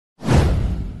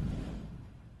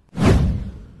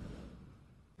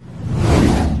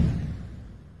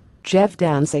Geoff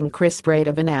Downes and Chris Braide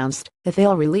have announced that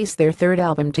they'll release their third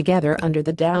album together under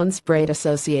the Downes-Braide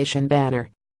Association banner.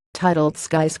 Titled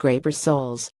Skyscraper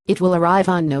Souls, it will arrive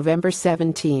on November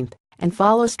 17 and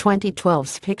follows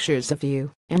 2012's Pictures of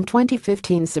You and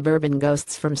 2015's Suburban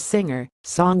Ghosts from singer,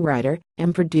 songwriter,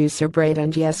 and producer Braide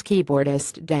and Yes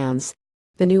keyboardist Downes.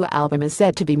 The new album is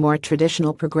said to be more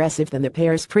traditional progressive than the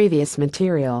pair's previous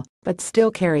material, but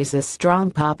still carries a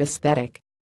strong pop aesthetic.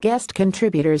 Guest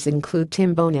contributors include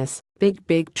Tim Bonas,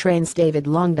 Big Train's David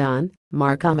Longdon,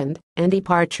 Mark Hammond, Andy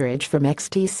Partridge from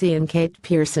XTC and Kate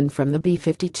Pearson from the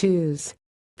B-52s.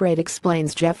 Braide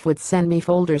explains, Geoff would send me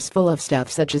folders full of stuff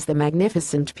such as the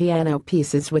magnificent piano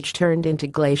pieces which turned into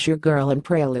Glacier Girl and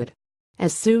Prelude.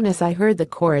 As soon as I heard the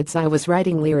chords I was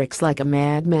writing lyrics like a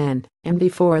madman, and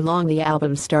before long the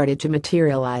album started to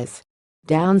materialize.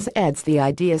 Downes adds the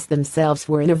ideas themselves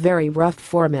were in a very rough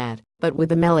format, but with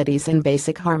the melodies and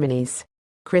basic harmonies.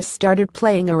 Chris started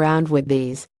playing around with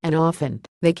these, and often,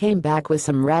 they came back with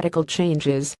some radical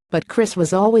changes, but Chris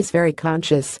was always very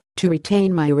conscious to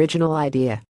retain my original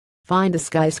idea. Find the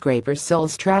Skyscraper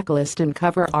Souls tracklist and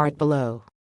cover art below.